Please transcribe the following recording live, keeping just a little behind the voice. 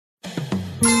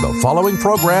The following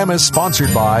program is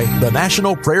sponsored by the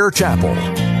National Prayer Chapel.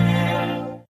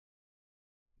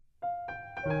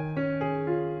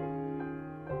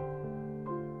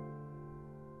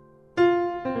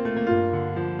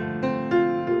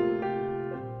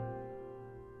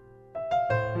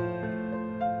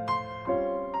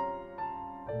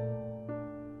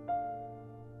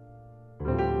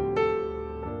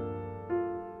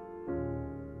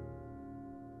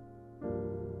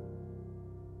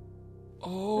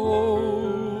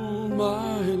 All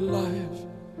my life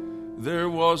there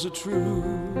was a truth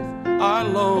I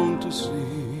longed to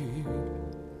see.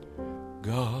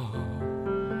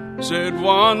 God said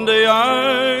one day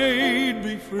I'd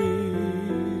be free.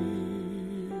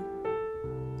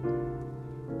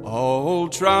 All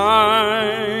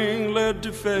trying led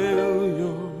to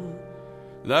failure.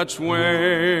 That's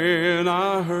when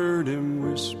I heard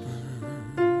him whisper,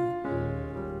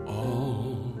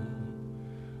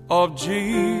 of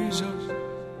Jesus,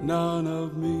 none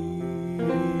of me.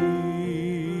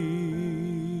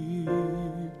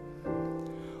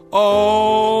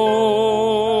 All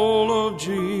of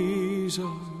Jesus,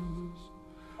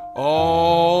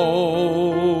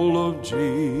 all of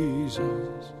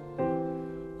Jesus,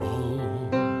 all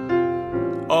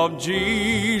of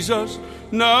Jesus,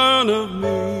 none of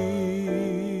me.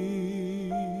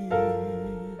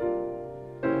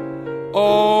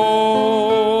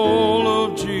 All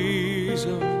of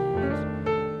Jesus,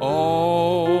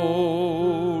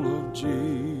 all of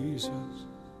Jesus,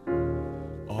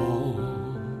 all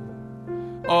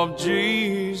of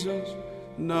Jesus,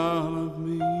 none of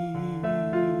me.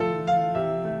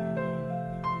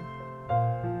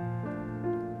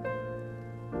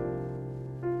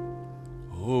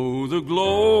 Oh, the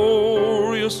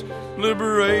glorious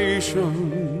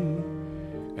liberation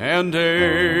and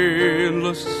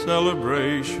endless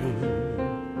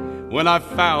celebration when I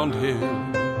found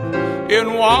him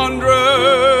in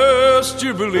wondrous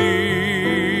jubilee.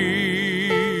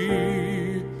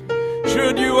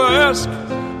 Should you ask,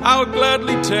 I'll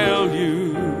gladly tell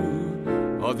you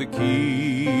of the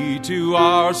key to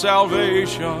our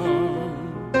salvation.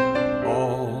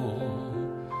 All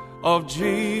of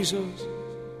Jesus,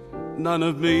 none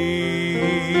of me.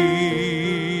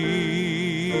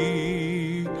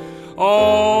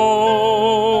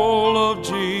 All of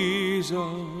Jesus,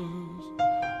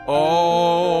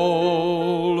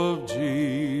 all of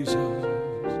Jesus,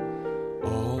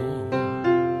 all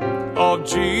of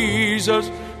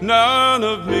Jesus, none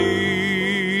of me.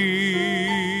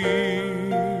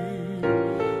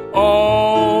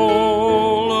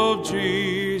 All of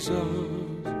Jesus,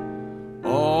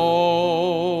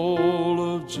 all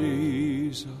of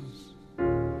Jesus,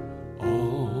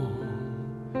 all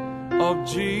of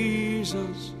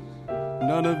Jesus,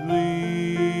 none of me.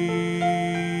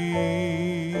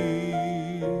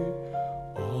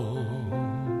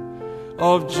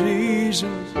 Of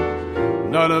Jesus,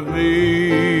 none of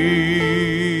me.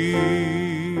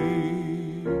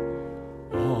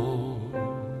 All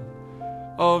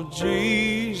of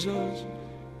Jesus,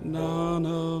 none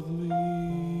of me.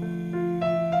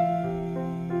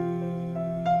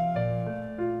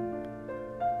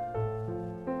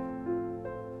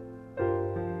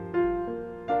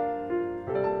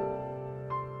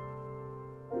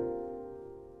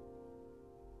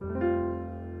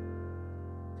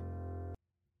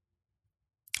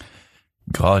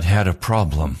 God had a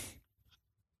problem.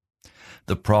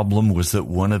 The problem was that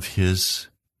one of his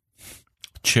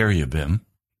cherubim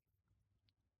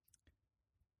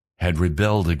had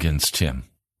rebelled against him.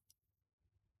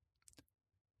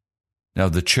 Now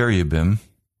the cherubim,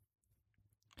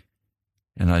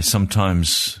 and I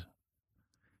sometimes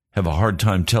have a hard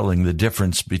time telling the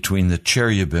difference between the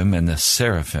cherubim and the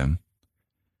seraphim.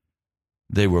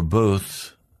 They were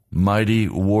both mighty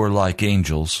warlike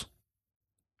angels.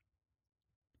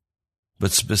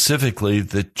 But specifically,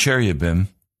 the cherubim,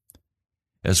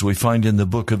 as we find in the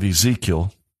book of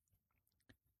Ezekiel,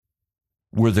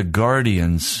 were the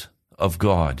guardians of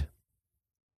God.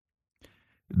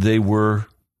 They were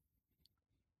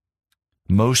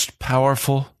most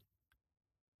powerful,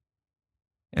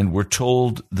 and we're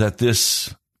told that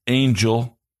this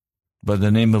angel by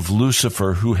the name of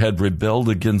Lucifer, who had rebelled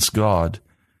against God,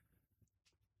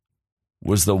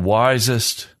 was the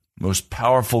wisest, most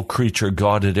powerful creature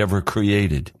God had ever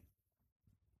created.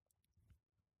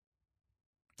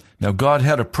 Now, God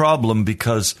had a problem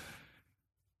because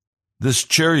this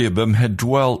cherubim had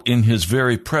dwelt in his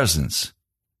very presence,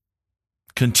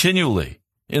 continually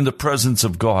in the presence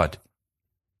of God.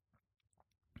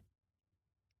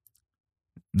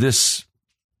 This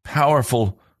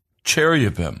powerful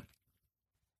cherubim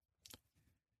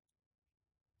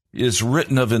is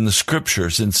written of in the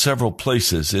Scriptures in several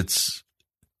places. It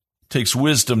takes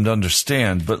wisdom to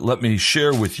understand, but let me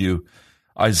share with you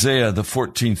Isaiah, the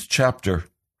 14th chapter.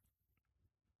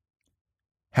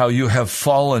 How you have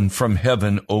fallen from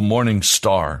heaven, O morning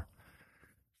star.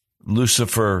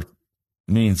 Lucifer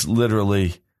means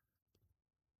literally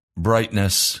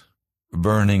brightness,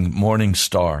 burning morning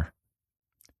star.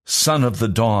 Son of the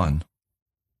dawn.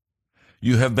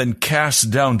 You have been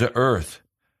cast down to earth.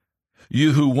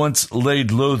 You who once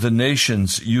laid low the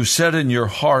nations, you said in your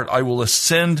heart, I will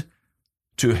ascend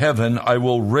to heaven. I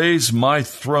will raise my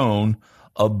throne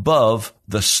above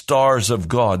the stars of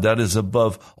God, that is,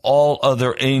 above all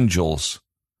other angels.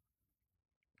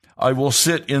 I will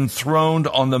sit enthroned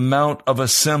on the mount of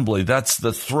assembly, that's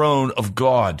the throne of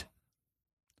God.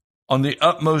 On the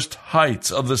utmost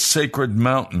heights of the sacred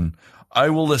mountain, I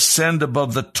will ascend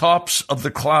above the tops of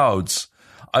the clouds.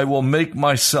 I will make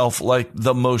myself like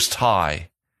the Most High.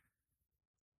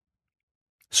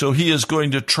 So he is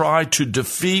going to try to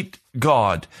defeat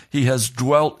God. He has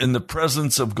dwelt in the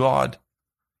presence of God.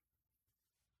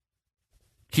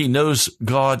 He knows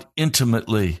God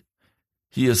intimately.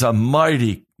 He is a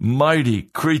mighty, mighty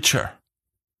creature.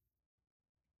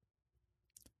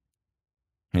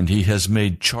 And he has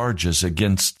made charges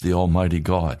against the Almighty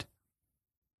God.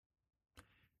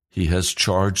 He has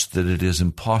charged that it is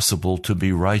impossible to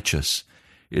be righteous.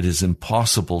 It is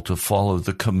impossible to follow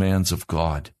the commands of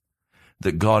God.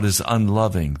 That God is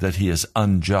unloving, that he is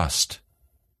unjust,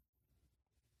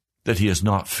 that he is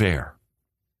not fair.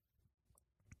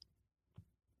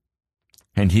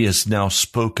 And he has now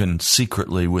spoken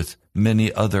secretly with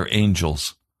many other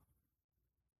angels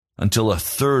until a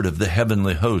third of the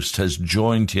heavenly host has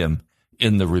joined him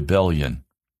in the rebellion.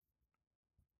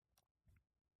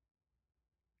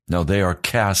 Now they are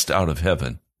cast out of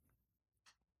heaven.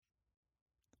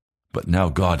 But now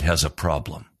God has a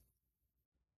problem.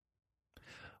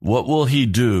 What will he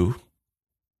do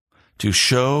to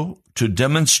show, to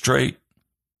demonstrate,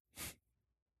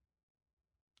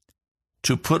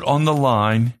 to put on the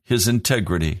line his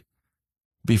integrity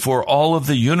before all of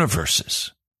the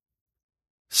universes?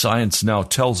 Science now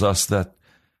tells us that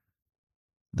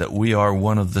we are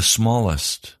one of the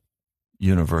smallest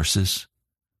universes,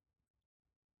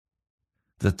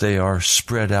 that they are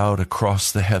spread out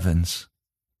across the heavens,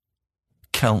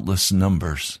 countless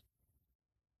numbers.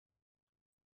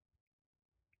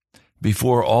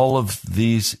 Before all of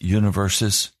these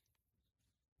universes,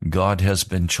 God has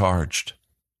been charged.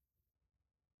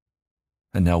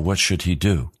 And now what should he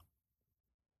do?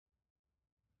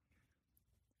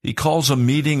 He calls a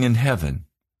meeting in heaven.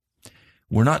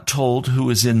 We're not told who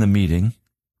is in the meeting,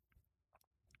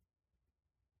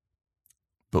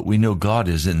 but we know God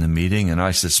is in the meeting, and I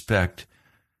suspect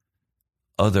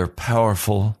other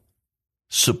powerful,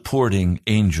 supporting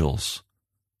angels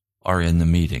are in the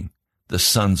meeting, the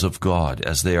sons of God,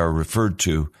 as they are referred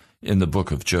to in the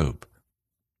book of Job.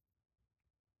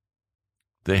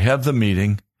 They have the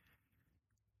meeting,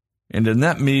 and in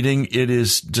that meeting it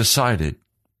is decided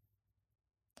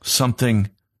something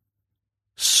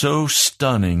so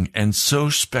stunning and so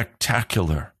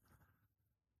spectacular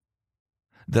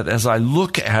that as I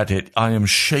look at it, I am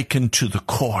shaken to the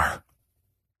core.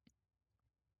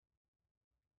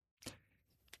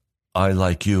 I,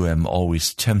 like you, am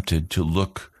always tempted to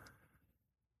look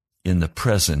in the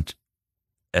present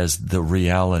as the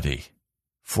reality,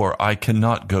 for I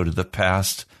cannot go to the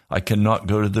past, I cannot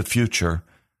go to the future,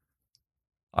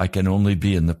 I can only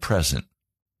be in the present.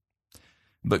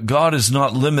 But God is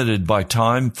not limited by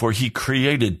time, for he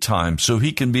created time, so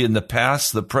he can be in the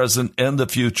past, the present, and the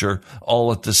future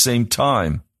all at the same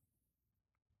time.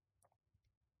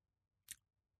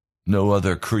 No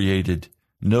created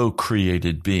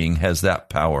being has that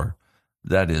power.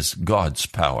 That is God's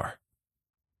power.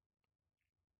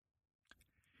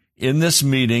 In this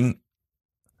meeting,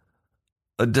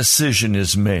 a decision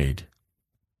is made.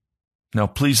 Now,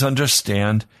 please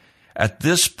understand, at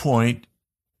this point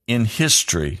in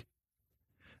history,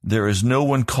 there is no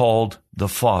one called the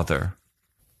Father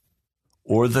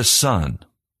or the Son,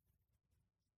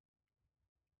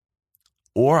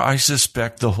 or I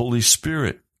suspect the Holy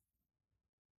Spirit.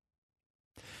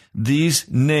 These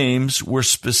names were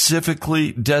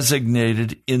specifically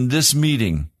designated in this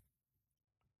meeting.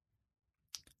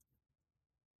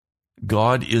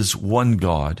 God is one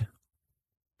God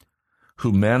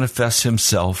who manifests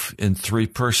himself in three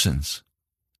persons.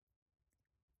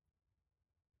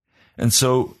 And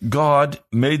so God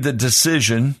made the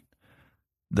decision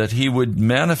that he would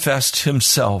manifest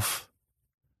himself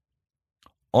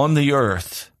on the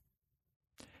earth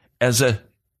as a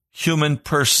human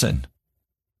person.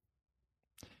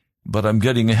 But I'm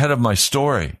getting ahead of my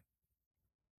story.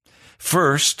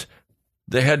 First,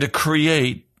 they had to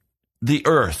create the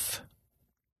earth.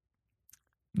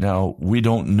 Now, we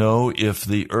don't know if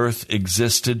the earth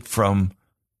existed from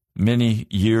many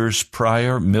years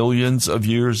prior, millions of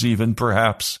years even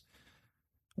perhaps.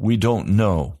 We don't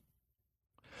know.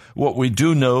 What we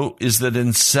do know is that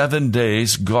in 7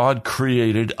 days, God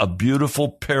created a beautiful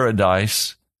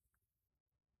paradise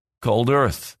called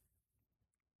earth.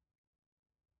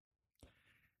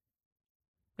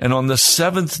 And on the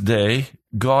 7th day,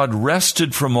 God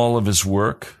rested from all of his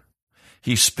work.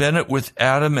 He spent it with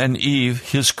Adam and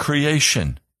Eve, his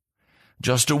creation.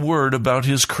 Just a word about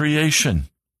his creation.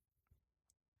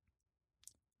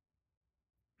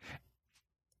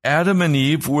 Adam and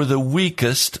Eve were the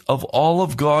weakest of all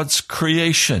of God's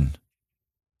creation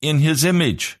in his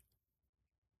image.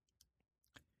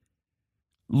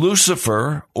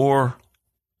 Lucifer, or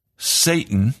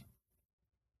Satan,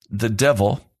 the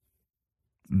devil,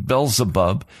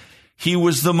 Beelzebub, he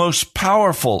was the most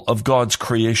powerful of God's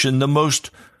creation, the most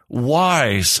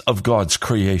wise of God's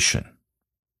creation.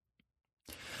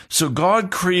 So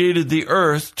God created the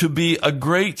earth to be a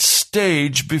great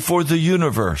stage before the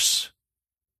universe.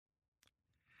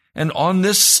 And on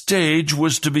this stage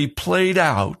was to be played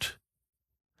out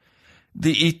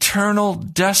the eternal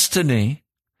destiny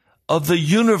of the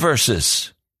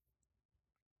universes.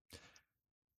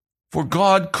 For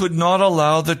God could not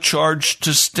allow the charge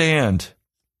to stand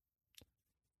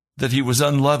that he was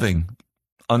unloving,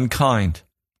 unkind,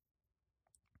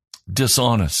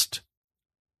 dishonest.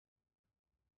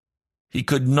 He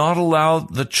could not allow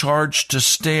the charge to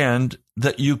stand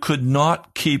that you could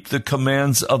not keep the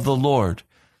commands of the Lord,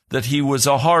 that he was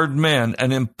a hard man,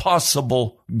 an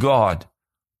impossible God.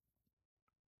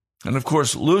 And of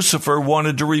course, Lucifer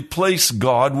wanted to replace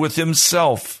God with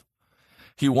himself.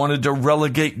 He wanted to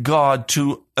relegate God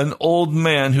to an old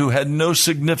man who had no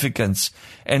significance,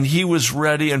 and he was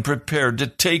ready and prepared to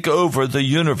take over the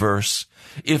universe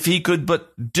if he could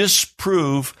but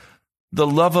disprove the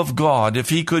love of God, if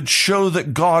he could show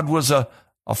that God was a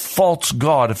false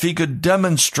God, if he could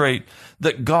demonstrate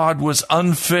that God was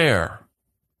unfair,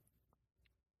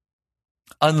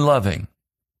 unloving.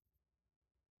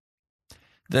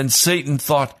 Then Satan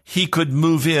thought he could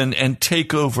move in and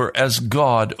take over as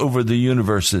God over the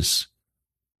universes.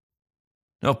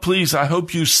 Now, please, I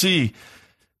hope you see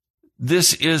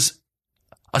this is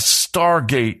a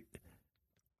stargate.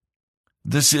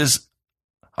 This is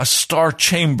a star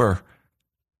chamber.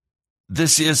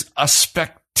 This is a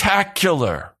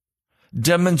spectacular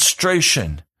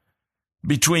demonstration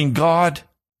between God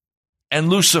and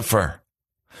Lucifer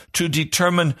to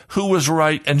determine who was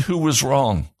right and who was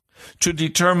wrong, to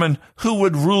determine who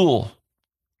would rule.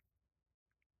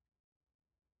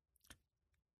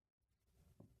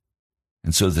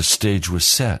 And so the stage was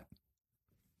set.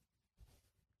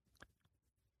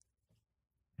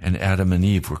 And Adam and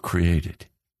Eve were created.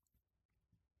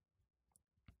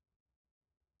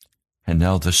 And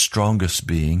now the strongest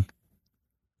being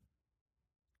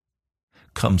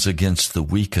comes against the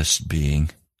weakest being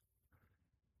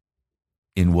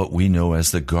in what we know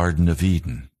as the Garden of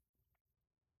Eden.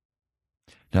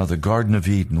 Now, the Garden of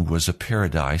Eden was a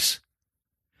paradise.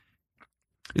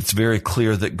 It's very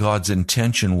clear that God's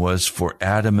intention was for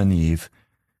Adam and Eve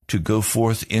to go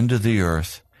forth into the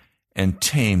earth and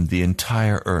tame the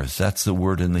entire earth. That's the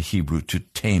word in the Hebrew, to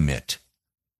tame it.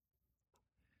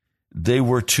 They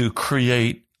were to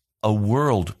create a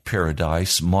world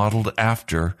paradise modeled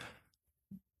after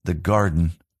the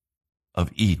Garden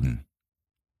of Eden.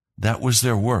 That was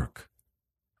their work.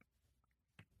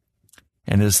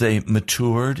 And as they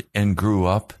matured and grew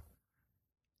up,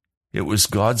 it was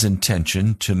God's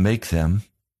intention to make them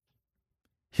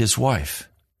his wife.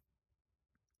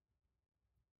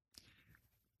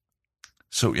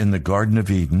 So in the Garden of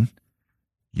Eden,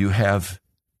 you have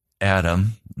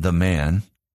Adam, the man,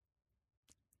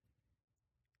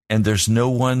 and there's no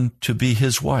one to be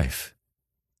his wife.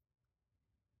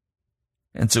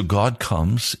 And so God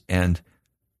comes and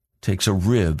takes a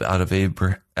rib out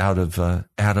of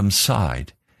Adam's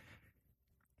side.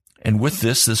 And with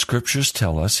this, the scriptures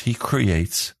tell us he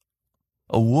creates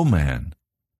a woman.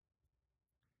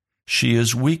 She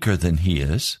is weaker than he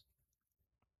is.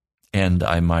 And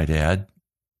I might add,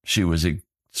 she was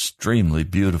extremely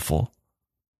beautiful.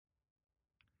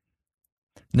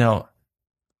 Now,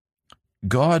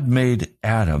 God made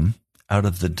Adam out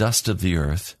of the dust of the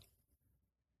earth,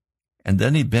 and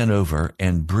then he bent over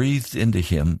and breathed into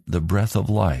him the breath of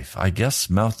life, I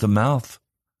guess mouth to mouth,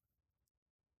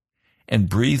 and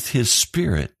breathed his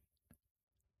spirit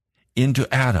into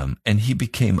Adam, and he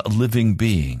became a living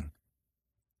being,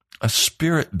 a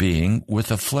spirit being with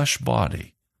a flesh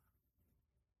body.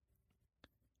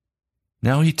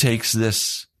 Now he takes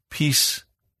this piece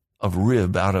of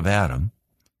rib out of Adam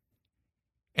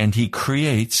and he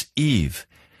creates Eve.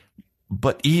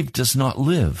 But Eve does not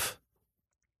live.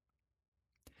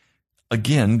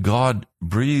 Again, God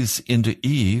breathes into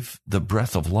Eve the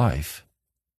breath of life,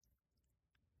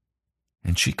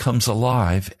 and she comes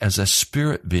alive as a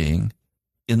spirit being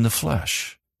in the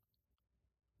flesh.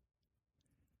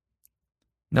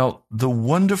 Now, the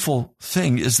wonderful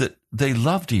thing is that they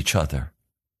loved each other.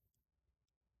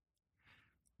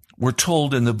 We're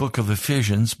told in the book of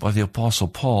Ephesians by the Apostle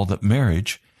Paul that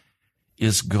marriage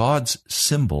is God's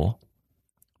symbol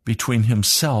between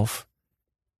himself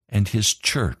and his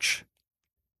church,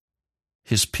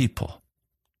 his people.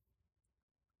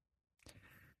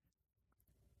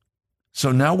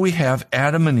 So now we have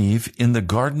Adam and Eve in the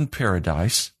garden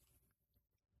paradise,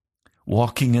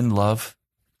 walking in love.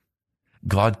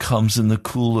 God comes in the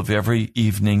cool of every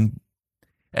evening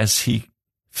as he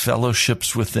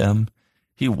fellowships with them.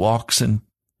 He walks and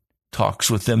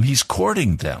talks with them. He's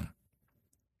courting them.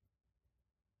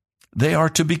 They are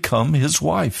to become his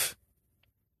wife.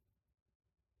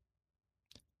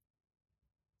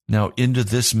 Now, into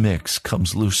this mix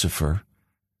comes Lucifer,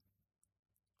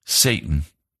 Satan,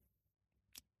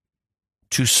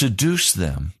 to seduce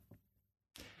them.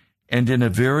 And in a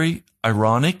very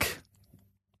ironic,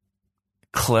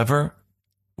 clever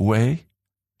way,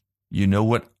 you know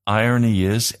what irony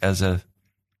is as a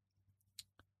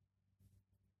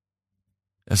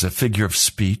figure of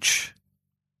speech,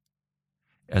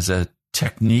 as a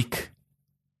technique.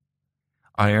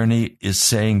 Irony is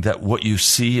saying that what you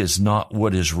see is not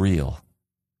what is real.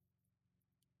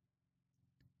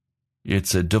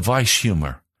 It's a device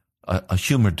humor, a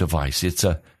humor device. It's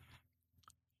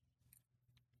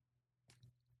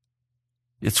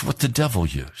what the devil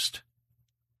used.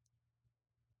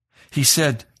 He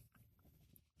said,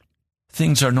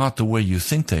 things are not the way you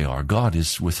think they are. God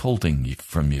is withholding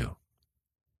from you.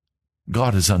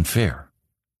 God is unfair.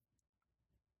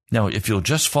 Now, if you'll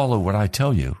just follow what I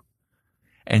tell you,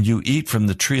 and you eat from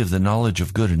the tree of the knowledge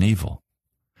of good and evil,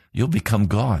 you'll become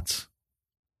gods.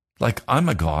 Like I'm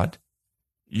a god,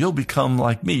 you'll become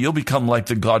like me. You'll become like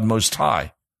the God Most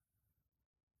High.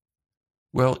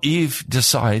 Well, Eve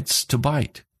decides to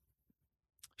bite.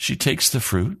 She takes the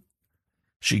fruit.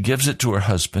 She gives it to her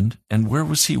husband. And where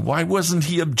was he? Why wasn't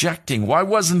he objecting? Why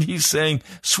wasn't he saying,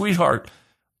 sweetheart,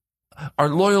 our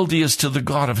loyalty is to the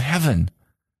God of heaven,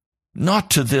 not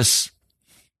to this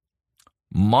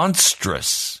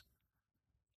monstrous,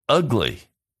 ugly,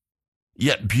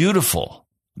 yet beautiful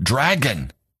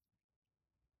dragon.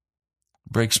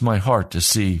 Breaks my heart to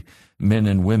see men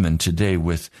and women today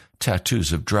with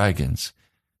tattoos of dragons,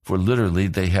 for literally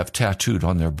they have tattooed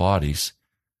on their bodies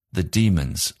the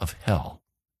demons of hell,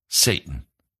 Satan,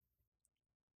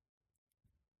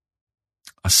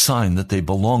 a sign that they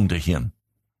belong to him.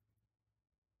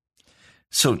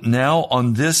 So now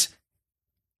on this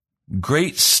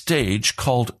great stage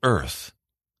called Earth,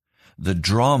 the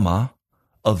drama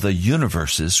of the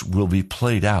universes will be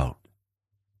played out.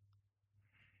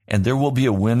 And there will be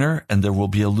a winner and there will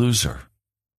be a loser.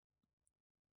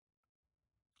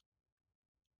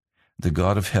 The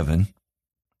God of heaven,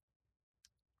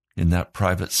 in that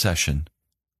private session,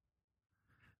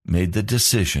 made the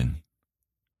decision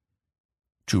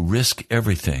to risk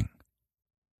everything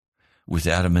with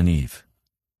Adam and Eve.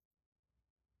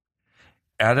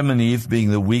 Adam and Eve, being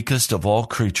the weakest of all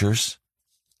creatures,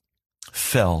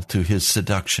 fell to his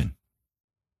seduction.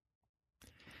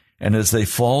 And as they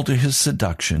fall to his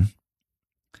seduction,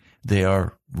 they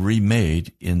are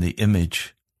remade in the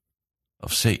image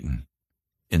of Satan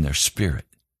in their spirit.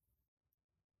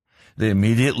 They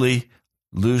immediately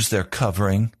lose their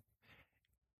covering,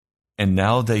 and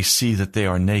now they see that they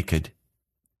are naked.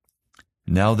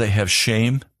 Now they have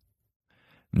shame.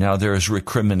 Now there is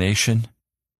recrimination.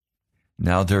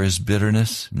 Now there is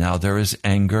bitterness. Now there is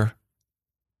anger.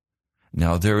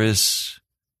 Now there is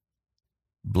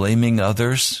blaming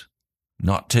others,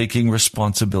 not taking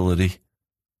responsibility.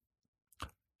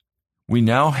 We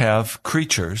now have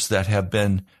creatures that have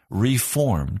been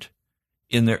reformed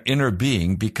in their inner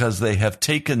being because they have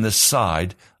taken the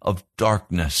side of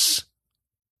darkness.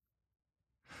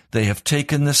 They have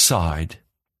taken the side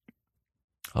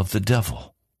of the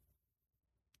devil.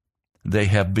 They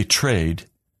have betrayed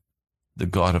the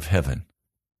God of heaven.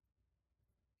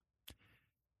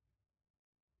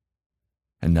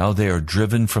 And now they are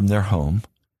driven from their home,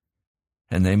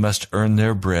 and they must earn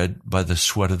their bread by the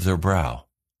sweat of their brow.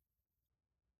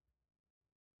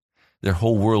 Their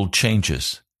whole world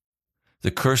changes.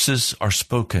 The curses are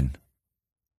spoken.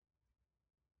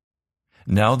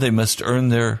 Now they must earn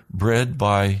their bread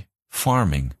by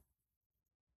farming.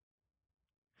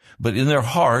 But in their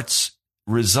hearts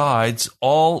resides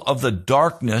all of the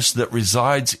darkness that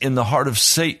resides in the heart of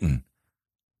Satan.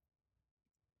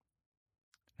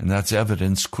 And that's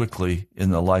evidenced quickly in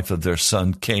the life of their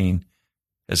son Cain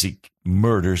as he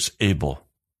murders Abel.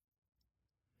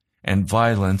 And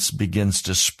violence begins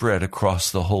to spread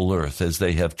across the whole earth as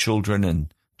they have children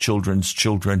and children's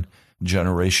children,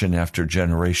 generation after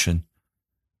generation.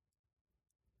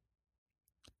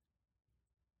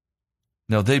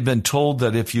 Now, they've been told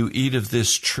that if you eat of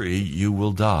this tree, you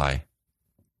will die.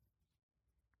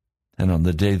 And on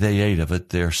the day they ate of it,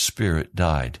 their spirit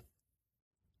died.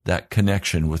 That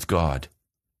connection with God.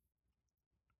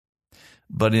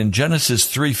 But in Genesis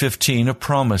 3:15, a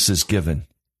promise is given.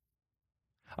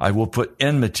 I will put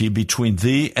enmity between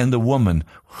thee and the woman.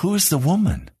 Who is the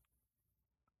woman?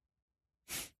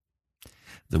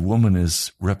 The woman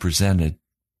is represented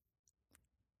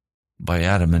by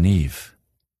Adam and Eve,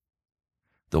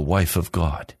 the wife of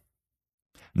God.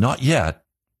 Not yet.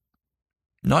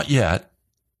 Not yet.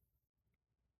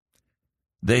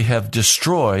 They have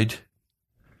destroyed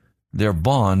their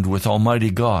bond with Almighty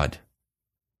God.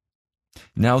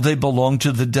 Now they belong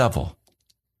to the devil.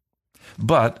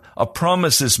 But a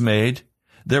promise is made.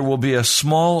 There will be a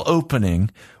small opening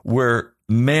where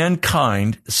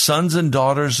mankind, sons and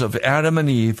daughters of Adam and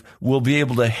Eve, will be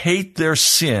able to hate their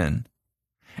sin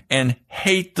and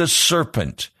hate the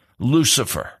serpent,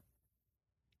 Lucifer.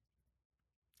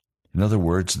 In other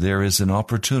words, there is an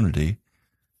opportunity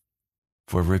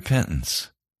for repentance.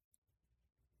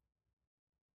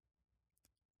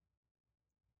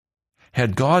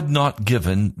 Had God not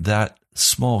given that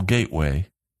small gateway,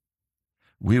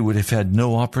 we would have had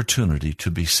no opportunity to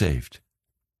be saved.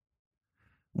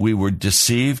 We were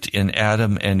deceived in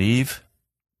Adam and Eve,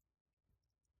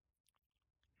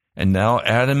 and now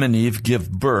Adam and Eve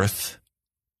give birth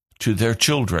to their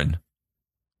children.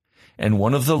 And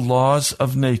one of the laws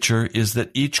of nature is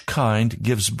that each kind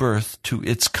gives birth to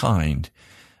its kind.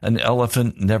 An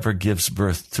elephant never gives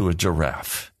birth to a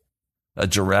giraffe. A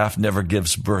giraffe never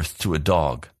gives birth to a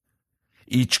dog.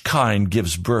 Each kind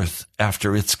gives birth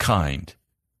after its kind.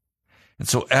 And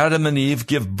so Adam and Eve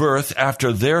give birth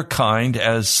after their kind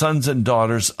as sons and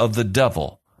daughters of the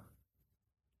devil.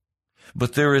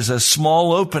 But there is a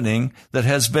small opening that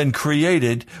has been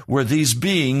created where these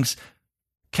beings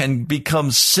can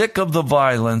become sick of the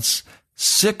violence,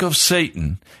 sick of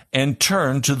Satan, and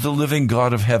turn to the living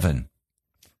God of heaven.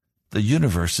 The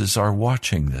universes are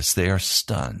watching this. They are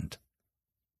stunned.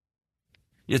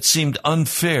 It seemed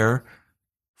unfair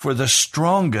for the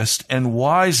strongest and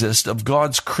wisest of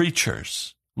God's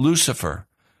creatures, Lucifer,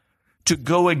 to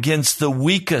go against the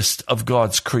weakest of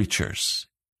God's creatures,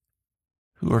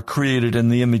 who are created in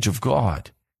the image of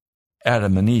God,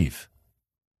 Adam and Eve.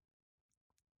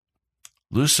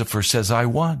 Lucifer says, I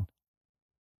won.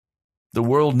 The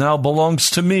world now belongs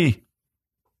to me.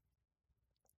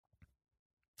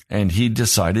 And he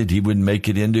decided he would make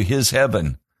it into his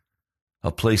heaven,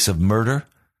 a place of murder,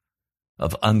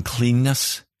 of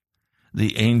uncleanness.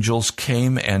 The angels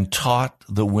came and taught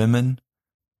the women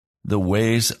the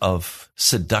ways of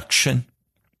seduction,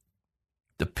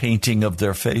 the painting of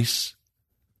their face.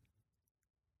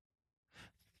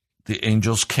 The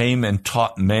angels came and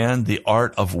taught man the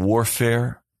art of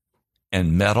warfare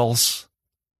and metals.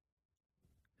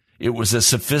 It was a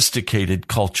sophisticated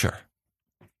culture.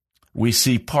 We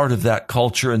see part of that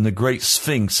culture in the great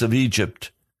Sphinx of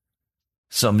Egypt.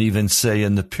 Some even say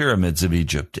in the pyramids of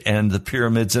Egypt and the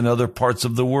pyramids in other parts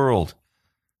of the world.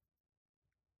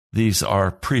 These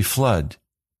are pre-flood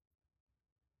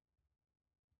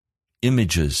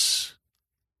images,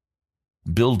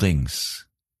 buildings,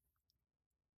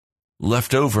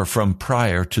 left over from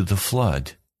prior to the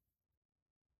flood.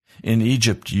 In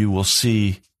Egypt, you will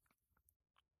see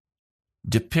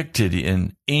depicted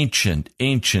in ancient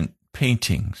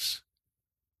paintings,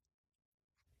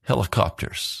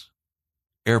 helicopters,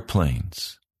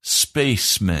 airplanes,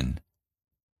 spacemen.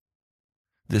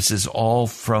 This is all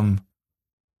from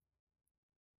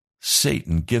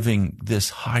Satan giving this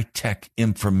high-tech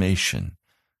information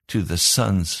to the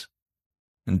sons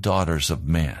and daughters of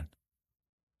man.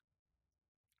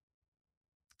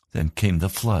 Then came the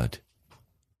flood.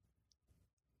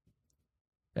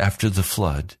 After the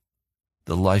flood,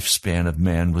 the lifespan of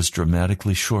man was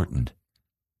dramatically shortened.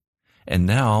 And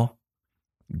now,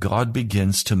 God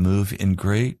begins to move in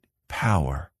great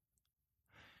power.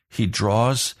 He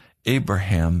draws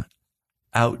Abraham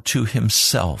out to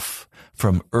himself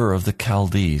from Ur of the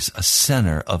Chaldees, a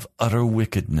center of utter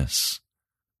wickedness.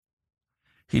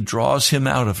 He draws him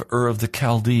out of Ur of the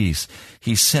Chaldees.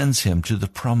 He sends him to the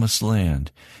promised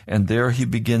land, and there he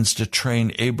begins to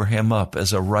train Abraham up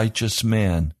as a righteous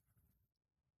man.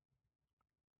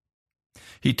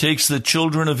 He takes the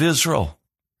children of Israel,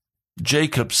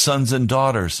 Jacob's sons and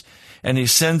daughters, and he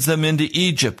sends them into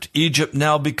Egypt. Egypt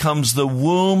now becomes the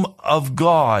womb of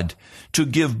God to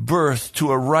give birth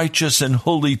to a righteous and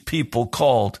holy people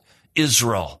called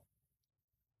Israel.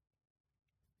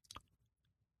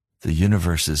 The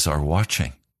universes are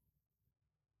watching.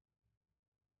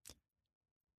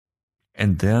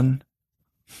 And then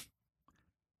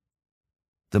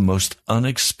the most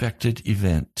unexpected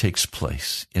event takes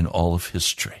place in all of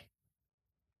history.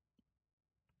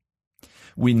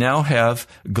 We now have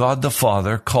God the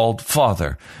Father called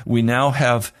Father. We now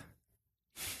have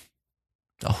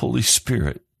the Holy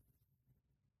Spirit.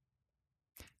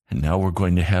 And now we're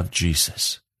going to have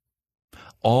Jesus.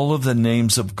 All of the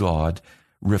names of God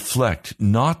reflect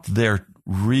not their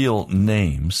real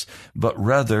names, but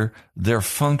rather their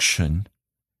function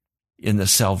in the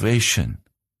salvation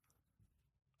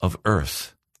of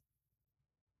earth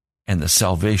and the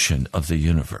salvation of the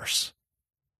universe.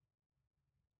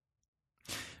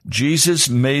 Jesus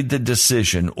made the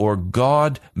decision, or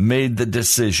God made the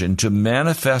decision, to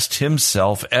manifest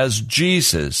himself as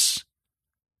Jesus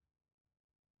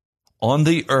on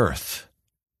the earth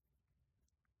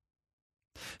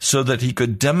so that he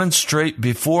could demonstrate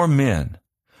before men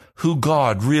who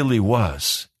God really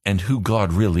was and who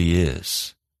God really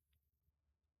is.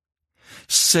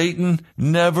 Satan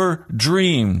never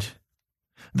dreamed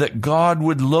that God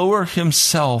would lower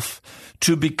himself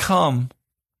to become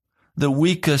the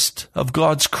weakest of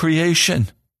God's creation.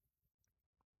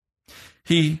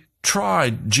 He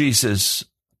tried Jesus,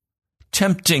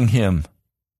 tempting him,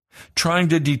 trying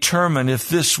to determine if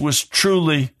this was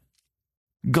truly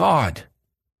God.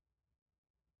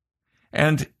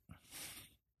 And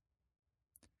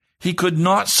he could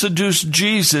not seduce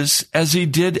Jesus as he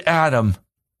did Adam,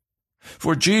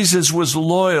 for Jesus was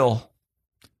loyal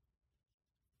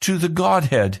to the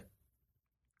Godhead,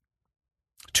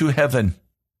 to heaven.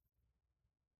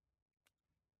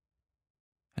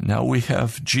 And now we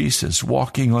have Jesus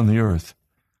walking on the earth.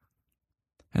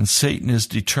 And Satan is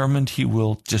determined he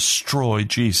will destroy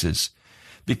Jesus,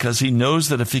 because he knows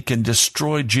that if he can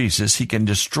destroy Jesus, he can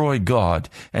destroy God,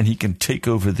 and he can take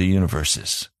over the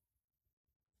universes.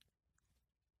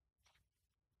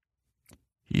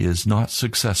 He is not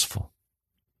successful.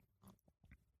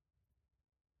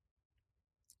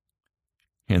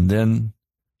 And then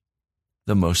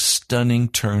the most stunning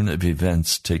turn of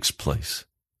events takes place.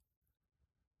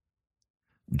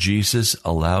 Jesus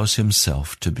allows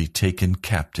himself to be taken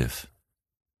captive,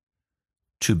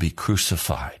 to be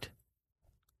crucified.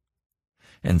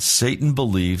 And Satan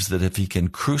believes that if he can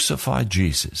crucify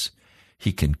Jesus,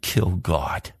 he can kill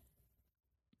God.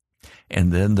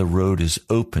 And then the road is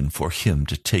open for him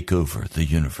to take over the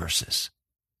universes.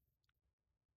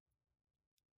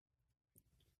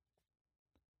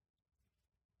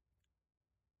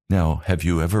 Now, have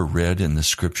you ever read in the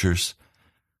scriptures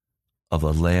of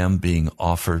a lamb being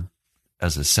offered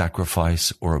as a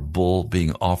sacrifice, or a bull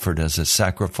being offered as a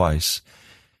sacrifice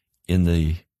in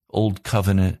the Old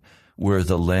Covenant, where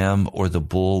the lamb or the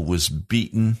bull was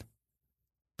beaten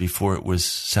before it was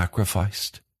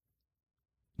sacrificed?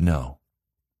 No.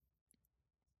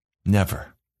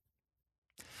 Never.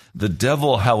 The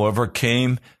devil, however,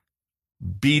 came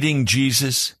beating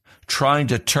Jesus, trying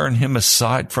to turn him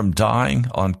aside from dying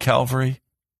on Calvary,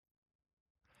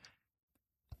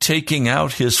 taking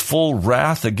out his full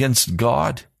wrath against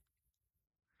God,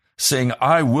 saying,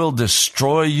 "I will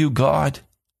destroy you, God."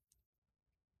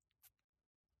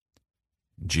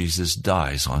 Jesus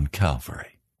dies on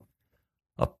Calvary,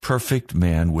 a perfect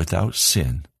man without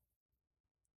sin.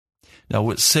 Now,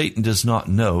 what Satan does not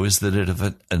know is that if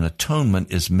an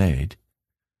atonement is made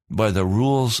by the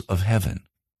rules of heaven,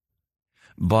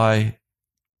 by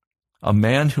a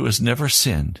man who has never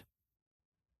sinned,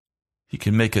 he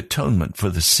can make atonement for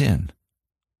the sin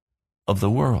of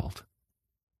the world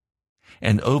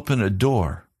and open a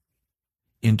door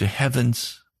into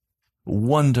heaven's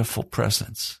wonderful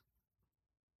presence.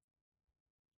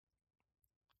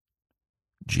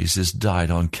 Jesus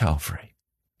died on Calvary,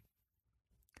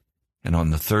 and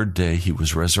on the third day he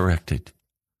was resurrected,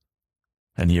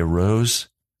 and he arose,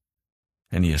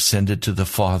 and he ascended to the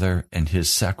Father, and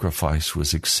his sacrifice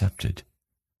was accepted.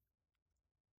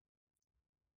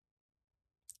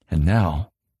 And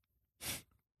now,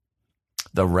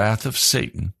 the wrath of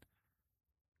Satan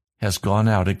has gone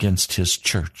out against his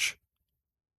church.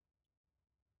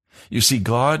 You see,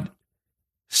 God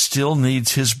still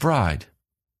needs his bride.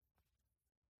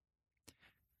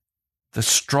 the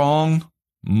strong,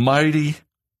 mighty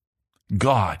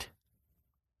God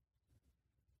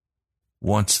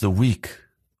wants the weak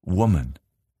woman,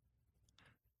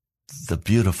 the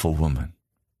beautiful woman,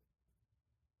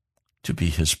 to be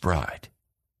his bride.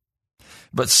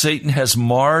 But Satan has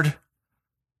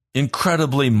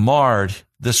incredibly marred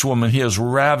this woman. He has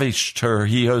ravished her.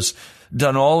 He has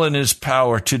done all in his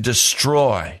power to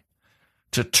destroy,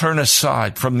 to turn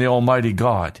aside from the Almighty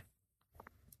God.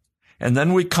 And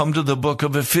then we come to the book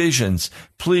of Ephesians.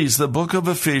 Please, the book of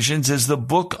Ephesians is the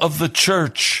book of the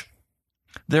church.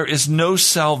 There is no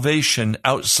salvation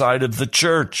outside of the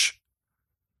church.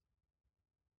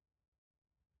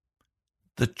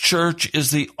 The church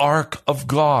is the ark of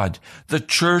God. The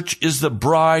church is the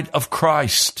bride of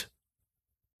Christ.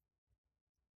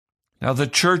 Now, the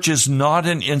church is not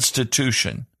an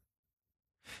institution.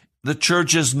 The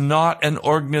church is not an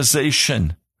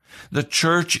organization. The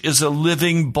church is a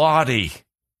living body.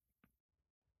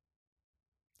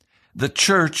 The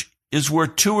church is where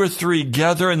 2 or 3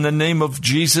 gather in the name of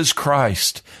Jesus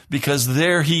Christ, because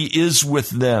there he is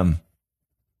with them.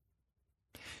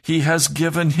 He has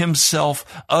given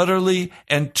himself utterly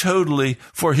and totally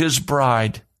for his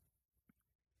bride.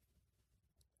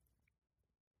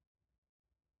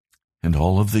 And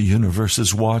all of the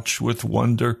universes watch with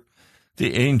wonder.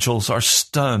 The angels are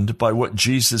stunned by what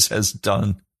Jesus has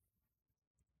done.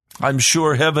 I'm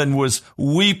sure heaven was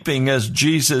weeping as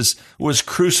Jesus was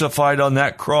crucified on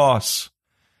that cross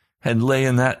and lay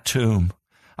in that tomb.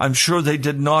 I'm sure they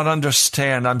did not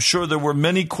understand. I'm sure there were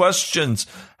many questions.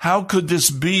 How could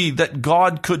this be that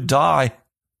God could die?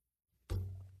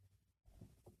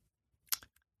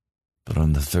 But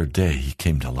on the 3rd day, he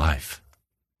came to life.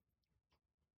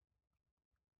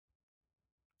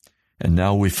 And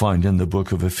now we find in the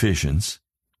book of Ephesians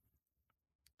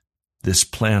this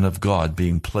plan of God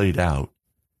being played out,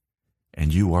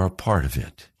 and you are a part of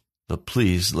it. But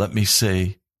please, let me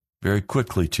say very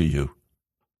quickly to you,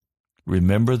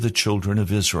 remember the children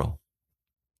of Israel.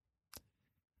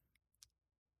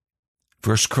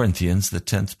 1 Corinthians, the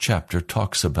 10th chapter,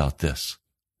 talks about this.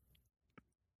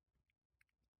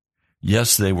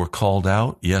 Yes, they were called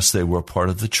out. Yes, they were part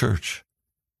of the church.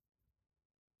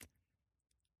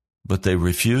 But they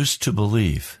refused to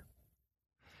believe.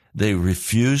 They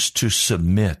refused to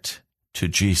submit to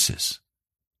Jesus.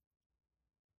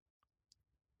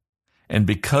 And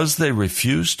because they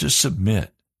refused to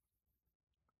submit,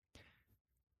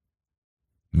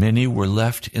 many were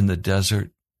left in the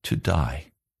desert to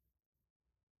die.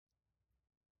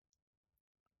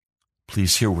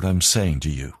 Please hear what I'm saying to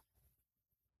you.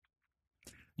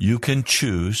 You can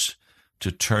choose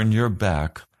to turn your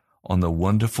back on the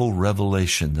wonderful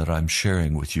revelation that I'm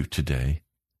sharing with you today,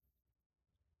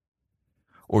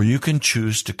 or you can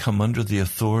choose to come under the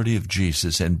authority of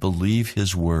Jesus and believe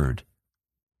his word.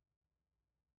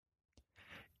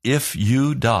 If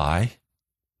you die,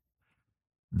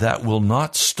 that will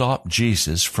not stop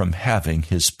Jesus from having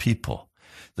his people.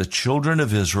 The children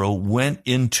of Israel went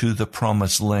into the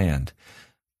promised land.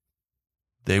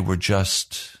 They were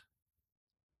just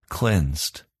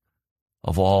cleansed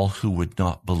of all who would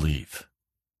not believe.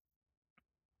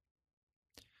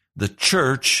 The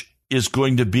church is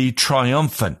going to be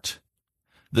triumphant.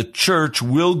 The church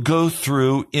will go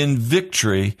through in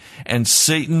victory, and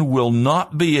Satan will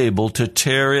not be able to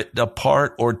tear it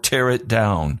apart or tear it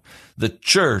down. The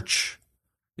church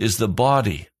is the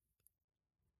body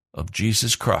of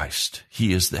Jesus Christ.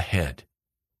 He is the head,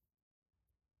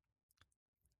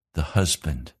 the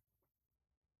husband.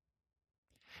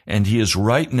 And he is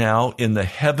right now in the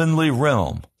heavenly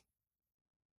realm,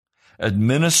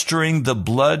 administering the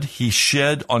blood he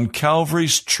shed on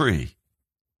Calvary's tree.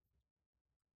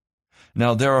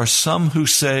 Now, there are some who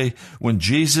say when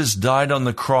Jesus died on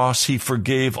the cross, he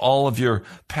forgave all of your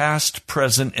past,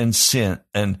 present, and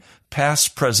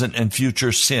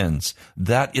future sins.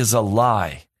 That is a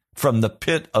lie from the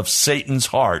pit of Satan's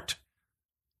heart.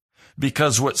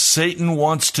 Because what Satan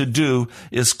wants to do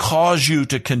is cause you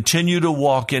to continue to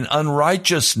walk in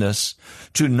unrighteousness,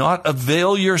 to not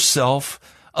avail yourself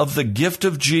of the gift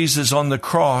of Jesus on the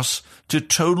cross to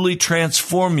totally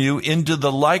transform you into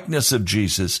the likeness of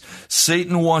Jesus.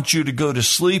 Satan wants you to go to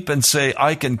sleep and say,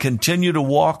 I can continue to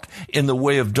walk in the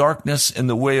way of darkness, in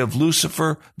the way of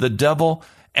Lucifer, the devil,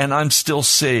 and I'm still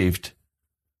saved.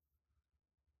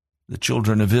 The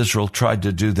children of Israel tried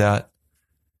to do that,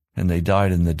 and they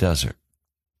died in the desert.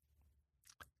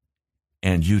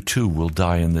 And you too will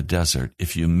die in the desert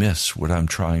if you miss what I'm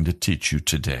trying to teach you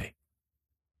today.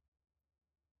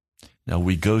 Now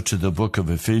we go to the book of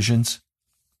Ephesians,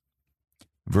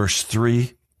 verse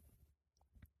 3.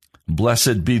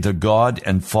 Blessed be the God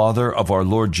and Father of our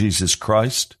Lord Jesus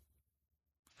Christ,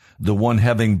 the one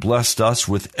having blessed us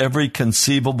with every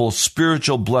conceivable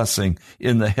spiritual blessing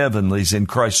in the heavenlies in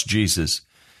Christ Jesus.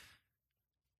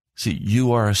 See,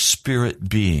 you are a spirit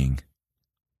being.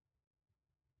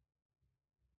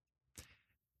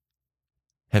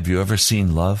 Have you ever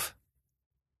seen love?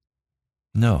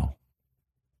 No.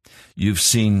 You've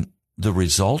seen the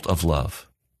result of love.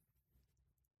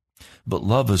 But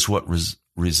love is what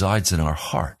resides in our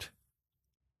heart.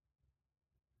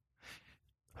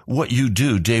 What you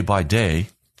do day by day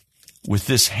with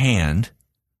this hand,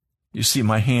 you see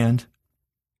my hand?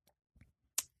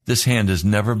 This hand has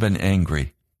never been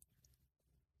angry.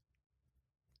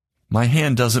 My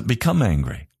hand doesn't become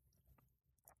angry.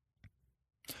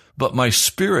 But my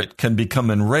spirit can become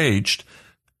enraged,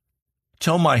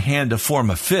 tell my hand to form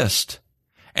a fist,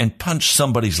 and punch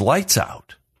somebody's lights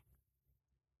out.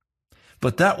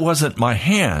 But that wasn't my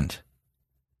hand.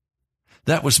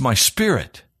 That was my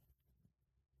spirit.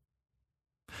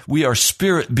 We are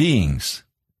spirit beings.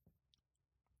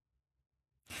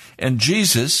 And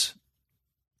Jesus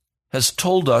has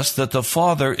told us that the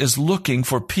Father is looking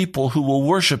for people who will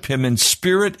worship Him in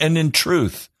spirit and in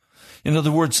truth. In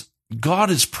other words, God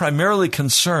is primarily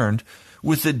concerned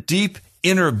with the deep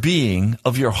inner being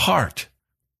of your heart,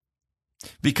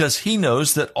 because He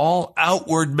knows that all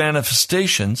outward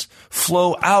manifestations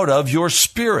flow out of your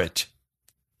spirit.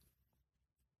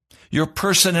 Your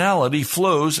personality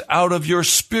flows out of your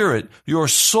spirit. Your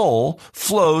soul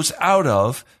flows out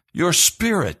of your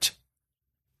spirit.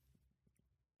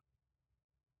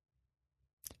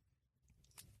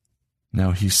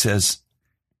 Now He says,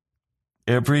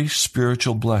 every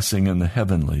spiritual blessing in the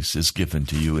heavenlies is given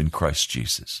to you in Christ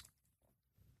Jesus.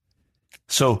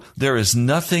 So there is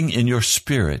nothing in your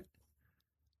spirit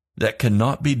that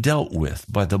cannot be dealt with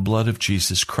by the blood of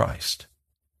Jesus Christ.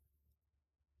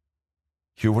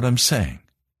 Hear what I'm saying?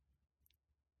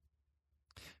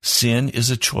 Sin is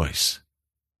a choice.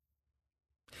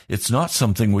 It's not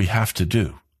something we have to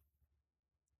do.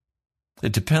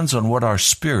 It depends on what our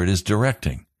spirit is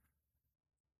directing.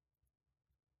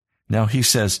 Now He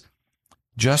says,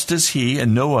 just as He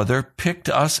and no other picked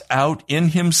us out in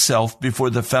Himself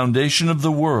before the foundation of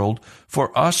the world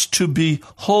for us to be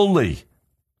holy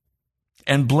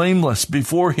and blameless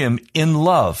before Him in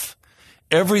love.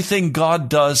 Everything God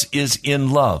does is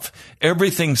in love.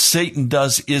 Everything Satan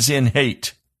does is in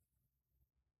hate.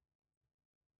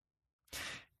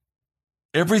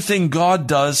 Everything God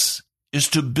does is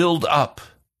to build up.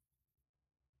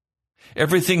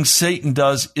 Everything Satan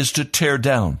does is to tear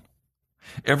down.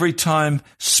 Every time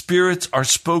spirits are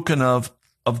spoken of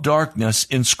darkness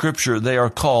in Scripture, they are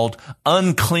called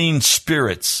unclean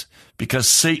spirits, because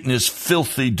Satan is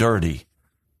filthy dirty.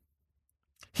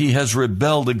 He has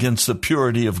rebelled against the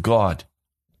purity of God.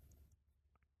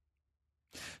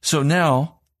 So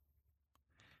now,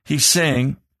 He's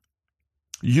saying,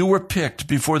 you were picked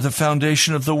before the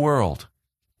foundation of the world.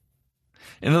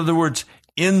 In other words,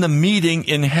 in the meeting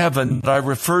in heaven that I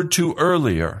referred to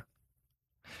earlier,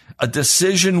 a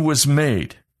decision was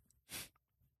made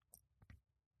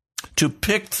to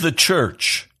pick the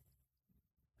church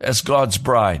as God's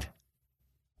bride.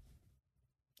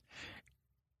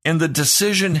 And the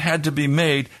decision had to be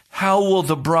made, how will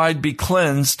the bride be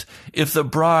cleansed if the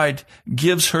bride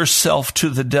gives herself to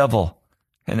the devil?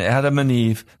 And Adam and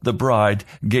Eve, the bride,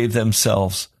 gave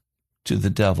themselves to the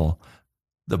devil,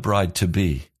 the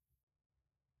bride-to-be,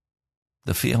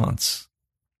 the fiancé,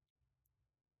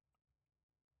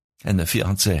 and the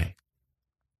fiancée.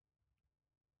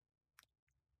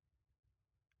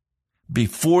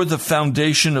 Before the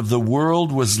foundation of the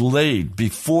world was laid,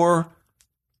 before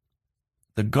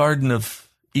the Garden of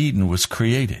Eden was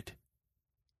created,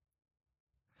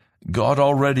 God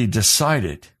already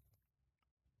decided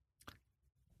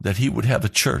that He would have a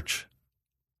church,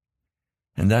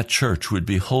 and that church would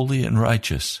be holy and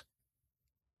righteous.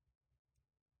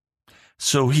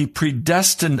 So He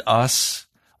predestined us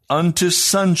unto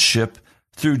sonship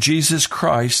through Jesus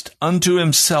Christ, unto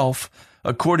Himself,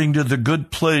 according to the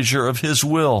good pleasure of His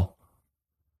will.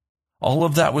 All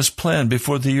of that was planned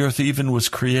before the earth even was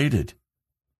created.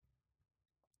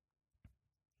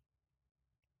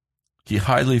 He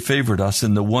highly favored us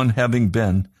in the one having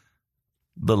been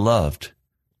beloved,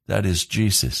 that is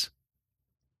Jesus,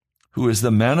 who is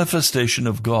the manifestation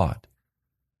of God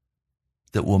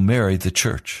that will marry the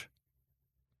church.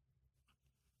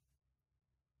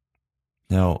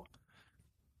 Now,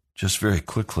 just very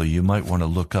quickly, you might want to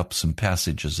look up some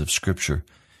passages of Scripture.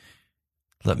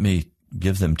 Let me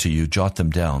give them to you. Jot them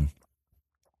down.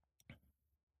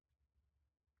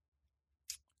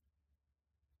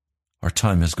 Our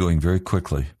time is going very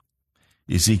quickly.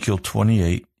 Ezekiel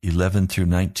 28, 11 through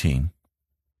 19.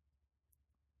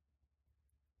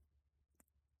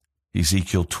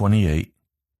 Ezekiel 28,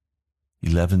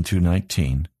 11 through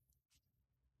 19.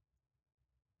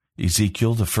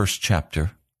 Ezekiel, the first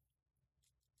chapter.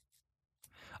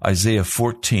 Isaiah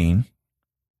 14,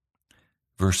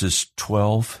 verses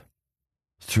 12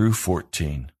 through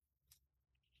 14.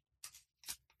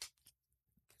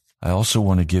 I also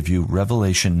want to give you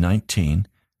Revelation 19,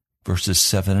 verses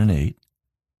 7 and 8,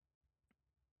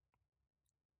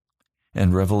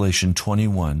 and Revelation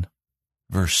 21,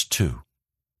 verse 2.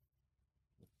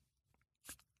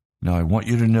 Now I want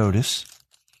you to notice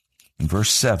in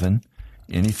verse 7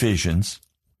 in Ephesians,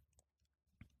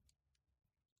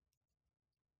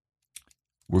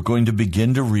 we're going to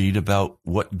begin to read about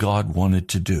what God wanted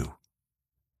to do.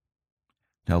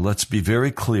 Now let's be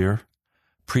very clear.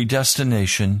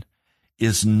 Predestination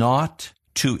is not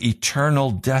to eternal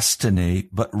destiny,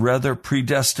 but rather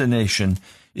predestination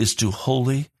is to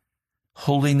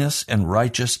holiness and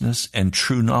righteousness and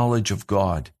true knowledge of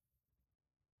God.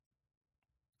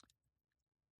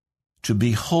 To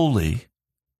be holy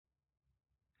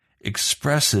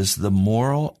expresses the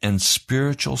moral and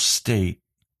spiritual state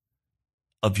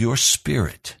of your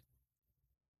spirit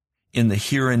in the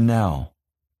here and now.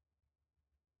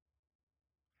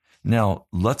 Now,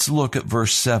 let's look at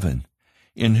verse 7.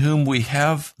 In whom we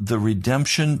have the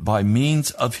redemption by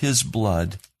means of his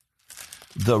blood,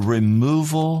 the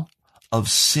removal of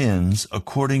sins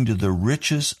according to the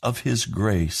riches of his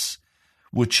grace,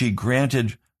 which he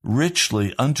granted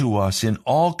richly unto us in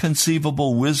all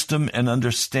conceivable wisdom and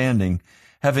understanding,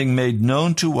 having made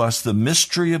known to us the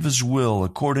mystery of his will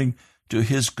according to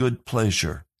his good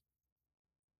pleasure.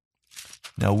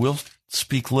 Now, we'll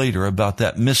speak later about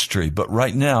that mystery, but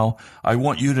right now, I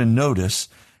want you to notice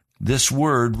this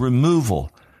word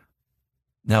removal.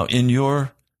 Now, in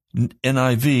your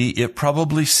NIV, it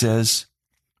probably says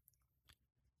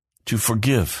to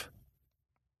forgive.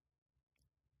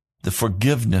 The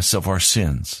forgiveness of our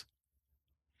sins.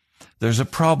 There's a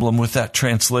problem with that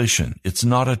translation. It's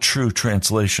not a true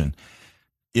translation.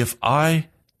 If I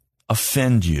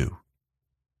offend you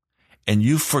and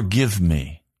you forgive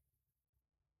me,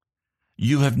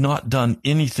 you have not done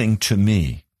anything to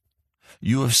me.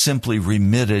 You have simply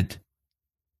remitted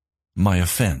my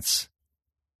offense.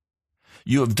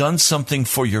 You have done something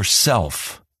for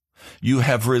yourself. You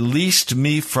have released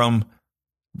me from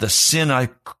the sin I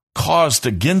caused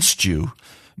against you,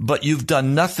 but you've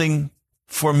done nothing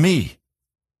for me.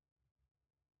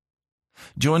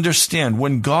 Do you understand?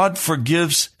 When God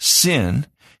forgives sin,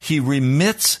 he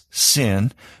remits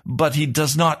sin, but he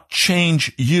does not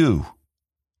change you.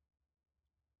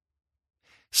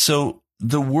 So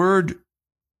the word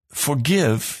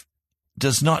forgive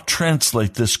does not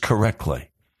translate this correctly.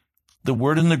 The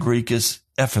word in the Greek is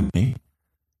ephemi,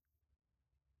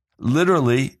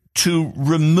 literally to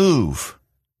remove.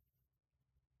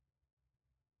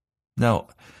 Now,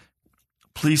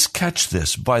 please catch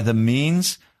this. By the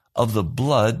means of the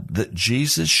blood that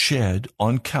Jesus shed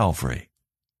on Calvary,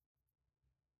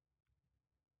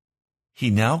 he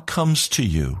now comes to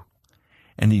you,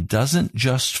 and he doesn't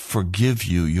just forgive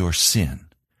you your sin.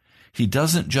 He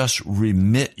doesn't just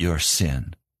remit your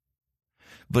sin,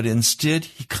 but instead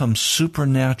he comes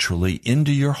supernaturally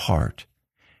into your heart,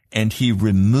 and he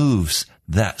removes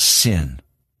that sin.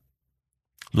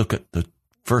 Look at the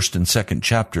first and second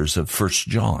chapters of 1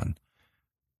 John.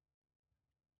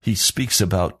 He speaks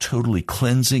about totally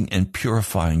cleansing and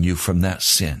purifying you from that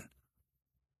sin.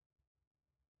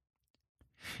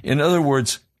 In other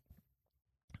words,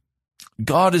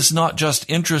 God is not just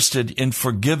interested in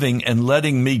forgiving and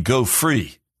letting me go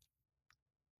free.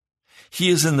 He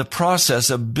is in the process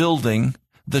of building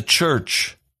the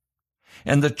church.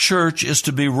 And the church is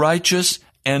to be righteous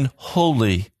and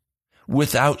holy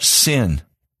without sin.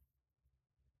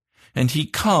 And he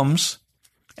comes,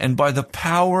 and by the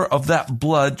power of that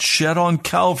blood shed on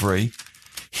Calvary,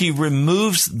 he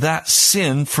removes that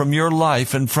sin from your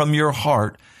life and from your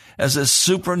heart as a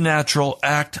supernatural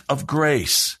act of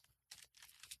grace.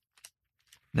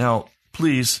 Now,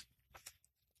 please,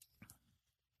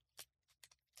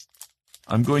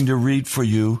 I'm going to read for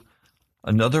you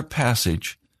another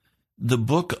passage. The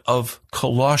book of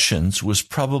Colossians was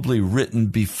probably written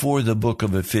before the book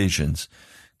of Ephesians.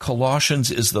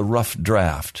 Colossians is the rough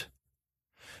draft.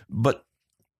 But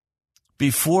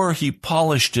before he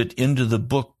polished it into the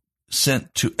book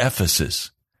sent to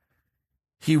Ephesus,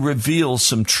 he reveals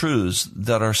some truths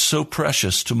that are so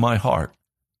precious to my heart.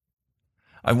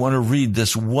 I want to read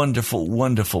this wonderful,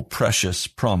 wonderful, precious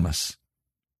promise.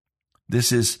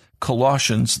 This is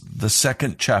Colossians, the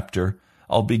 2nd chapter,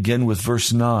 I'll begin with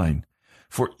verse 9.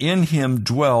 For in him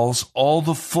dwells all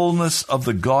the fullness of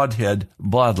the Godhead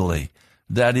bodily.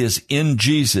 That is, in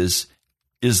Jesus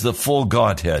is the full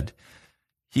Godhead.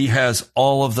 He has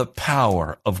all of the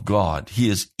power of God. He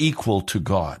is equal to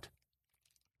God.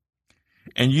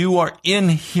 And you are in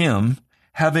him,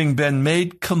 having been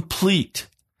made complete.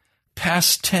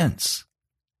 Past tense.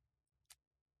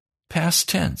 Past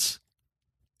tense.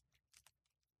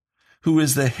 Who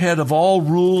is the head of all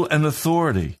rule and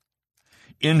authority,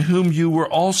 in whom you were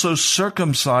also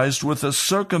circumcised with a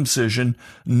circumcision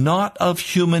not of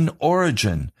human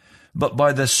origin, but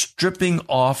by the stripping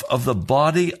off of the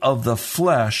body of the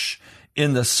flesh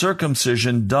in the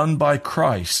circumcision done by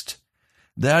Christ.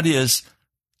 That is,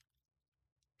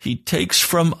 he takes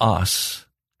from us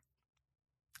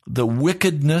the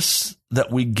wickedness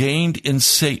that we gained in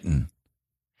Satan,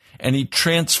 and he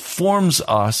transforms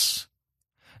us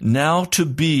now to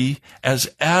be as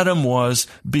Adam was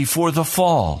before the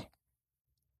fall.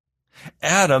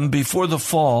 Adam, before the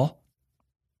fall,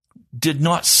 did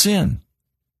not sin.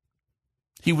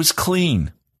 He was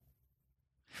clean.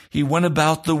 He went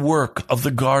about the work of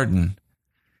the garden.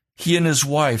 He and his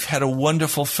wife had a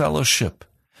wonderful fellowship.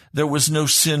 There was no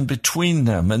sin between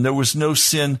them, and there was no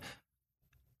sin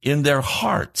in their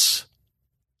hearts.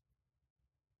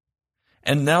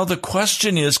 And now the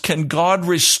question is, can God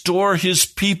restore his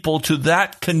people to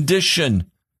that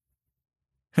condition?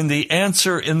 And the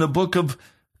answer in the book of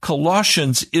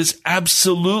Colossians is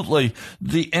absolutely.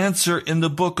 The answer in the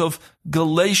book of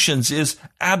Galatians is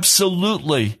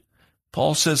absolutely.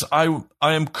 Paul says, I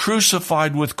am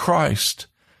crucified with Christ.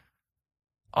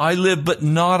 I live, but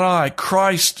not I.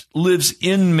 Christ lives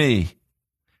in me.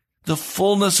 The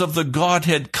fullness of the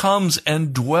Godhead comes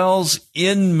and dwells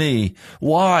in me.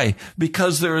 Why?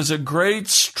 Because there is a great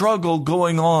struggle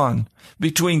going on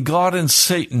between God and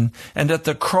Satan, and at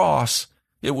the cross,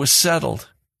 it was settled.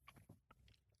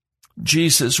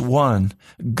 Jesus won.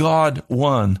 God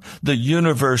won. The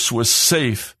universe was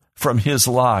safe from his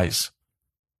lies.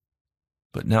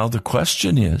 But now the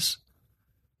question is,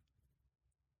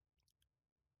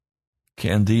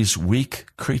 can these weak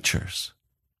creatures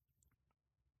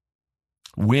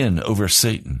win over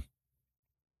Satan?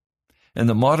 And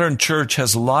the modern church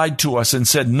has lied to us and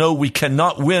said, no, we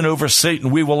cannot win over Satan.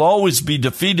 We will always be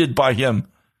defeated by him.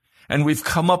 And we've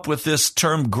come up with this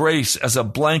term grace as a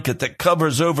blanket that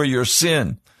covers over your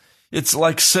sin. It's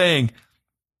like saying,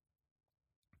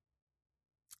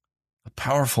 a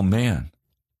powerful man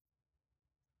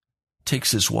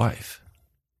takes his wife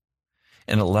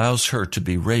and allows her to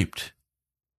be raped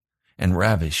and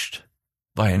ravished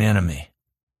by an enemy.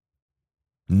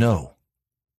 No.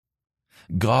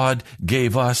 God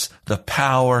gave us the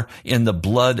power in the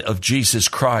blood of Jesus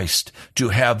Christ to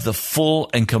have the full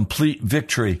and complete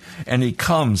victory. And he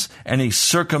comes and he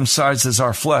circumcises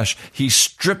our flesh. He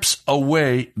strips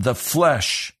away the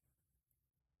flesh,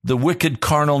 the wicked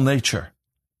carnal nature,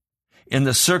 in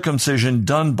the circumcision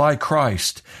done by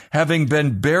Christ, having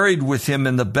been buried with him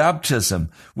in the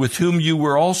baptism, with whom you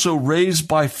were also raised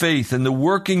by faith in the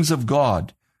workings of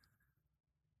God,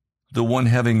 the one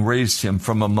having raised him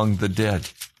from among the dead.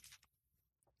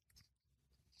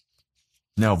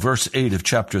 Now, verse 8 of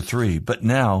chapter 3, but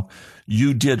now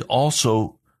you did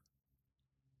also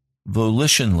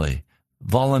volitionally,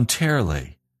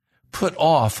 voluntarily, put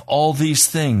off all these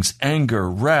things, anger,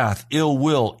 wrath, ill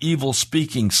will, evil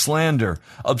speaking, slander,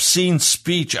 obscene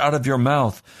speech out of your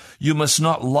mouth. You must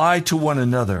not lie to one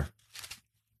another.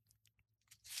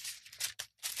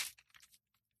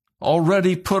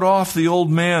 Already put off the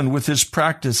old man with his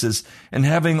practices, and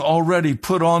having already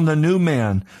put on the new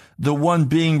man, the one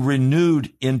being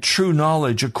renewed in true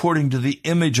knowledge according to the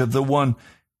image of the one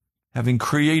having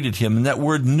created him. And that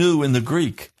word new in the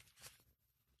Greek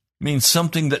means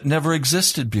something that never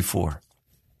existed before.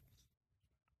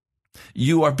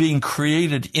 You are being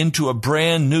created into a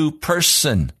brand new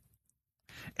person.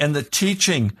 And the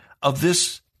teaching of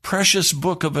this precious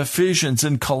book of Ephesians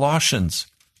and Colossians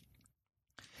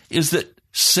is that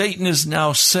Satan is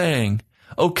now saying,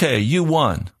 okay, you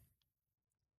won,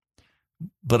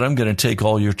 but I'm going to take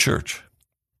all your church.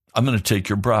 I'm going to take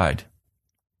your bride.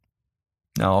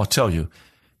 Now, I'll tell you,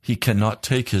 he cannot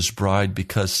take his bride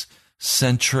because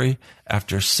century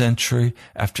after century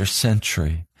after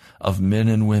century of men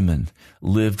and women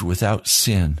lived without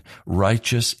sin,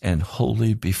 righteous and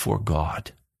holy before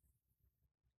God.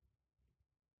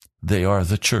 They are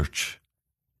the church.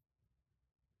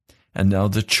 And now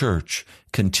the church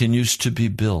continues to be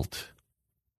built.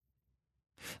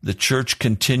 The church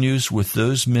continues with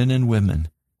those men and women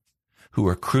who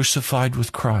are crucified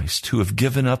with Christ, who have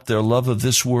given up their love of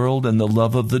this world and the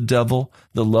love of the devil,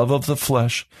 the love of the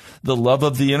flesh, the love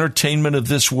of the entertainment of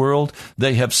this world.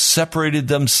 They have separated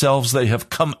themselves. They have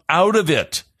come out of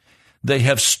it. They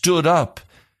have stood up,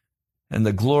 and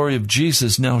the glory of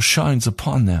Jesus now shines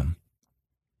upon them.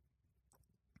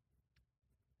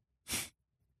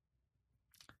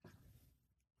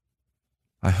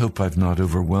 I hope I've not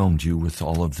overwhelmed you with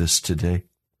all of this today.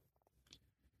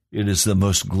 It is the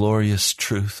most glorious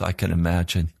truth I can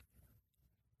imagine.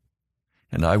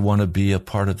 And I want to be a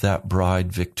part of that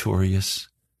bride, victorious,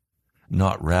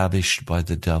 not ravished by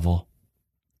the devil,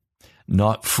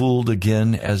 not fooled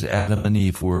again as Adam and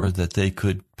Eve were, that they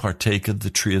could partake of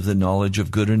the tree of the knowledge of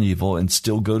good and evil and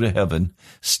still go to heaven,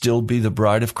 still be the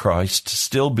bride of Christ,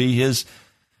 still be his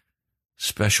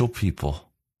special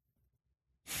people.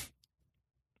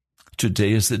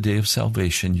 Today is the day of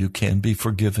salvation. You can be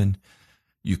forgiven.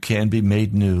 You can be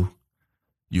made new.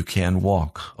 You can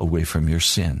walk away from your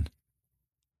sin.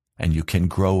 And you can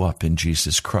grow up in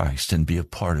Jesus Christ and be a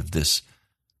part of this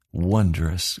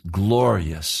wondrous,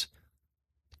 glorious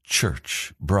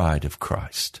church, bride of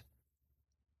Christ.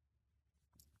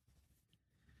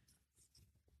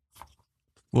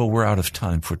 Well, we're out of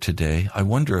time for today. I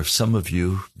wonder if some of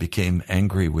you became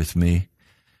angry with me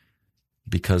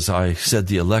because I said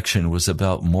the election was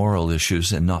about moral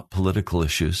issues and not political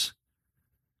issues,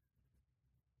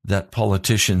 that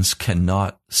politicians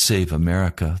cannot save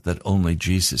America, that only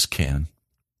Jesus can.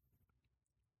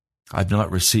 I've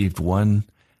not received one.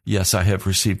 Yes, I have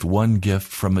received one gift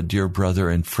from a dear brother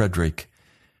in Frederick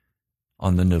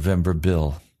on the November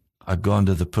bill. I've gone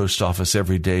to the post office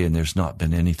every day and there's not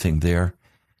been anything there.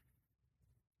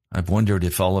 I've wondered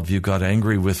if all of you got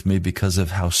angry with me because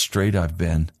of how straight I've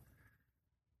been.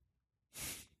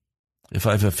 If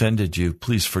I've offended you,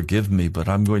 please forgive me, but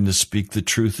I'm going to speak the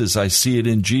truth as I see it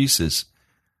in Jesus.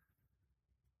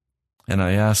 And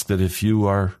I ask that if you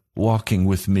are walking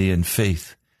with me in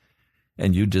faith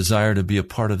and you desire to be a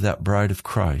part of that bride of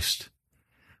Christ,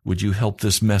 would you help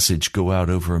this message go out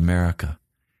over America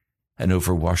and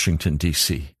over Washington,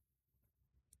 D.C.?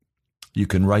 You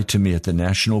can write to me at the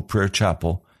National Prayer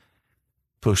Chapel,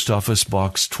 Post Office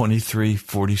Box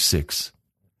 2346,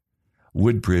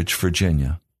 Woodbridge,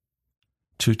 Virginia,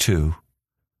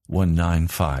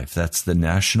 22195. That's the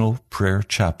National Prayer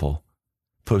Chapel,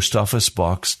 Post Office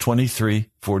Box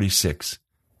 2346,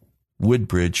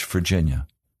 Woodbridge, Virginia,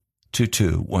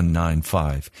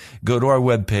 22195. Go to our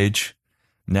webpage,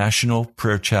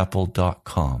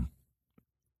 nationalprayerchapel.com.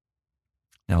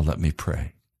 Now let me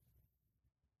pray.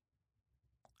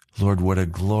 Lord, what a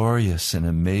glorious and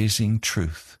amazing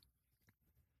truth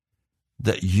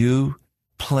that you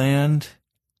planned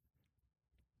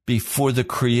before the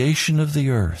creation of the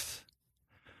earth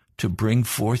to bring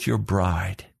forth your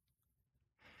bride.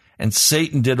 And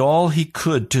Satan did all he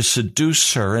could to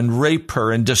seduce her and rape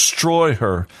her and destroy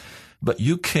her. But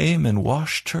you came and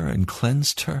washed her and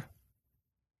cleansed her.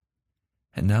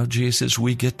 And now, Jesus,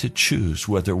 we get to choose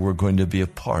whether we're going to be a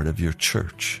part of your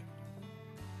church.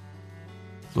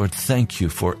 Lord, thank you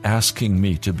for asking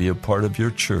me to be a part of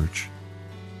your church.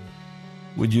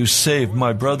 Would you save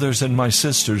my brothers and my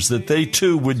sisters that they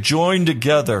too would join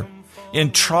together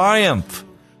in triumph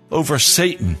over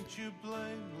Satan,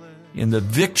 in the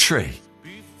victory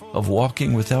of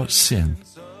walking without sin.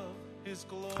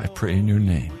 I pray in your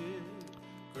name.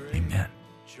 Amen.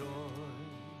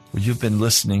 Well, you've been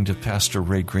listening to Pastor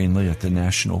Ray Greenley at the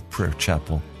National Prayer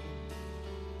Chapel.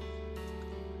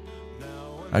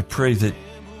 I pray that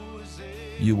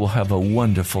you will have a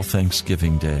wonderful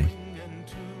Thanksgiving Day.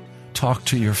 Talk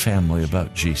to your family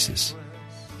about Jesus.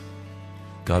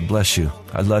 God bless you.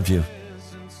 I love you.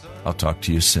 I'll talk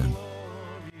to you soon.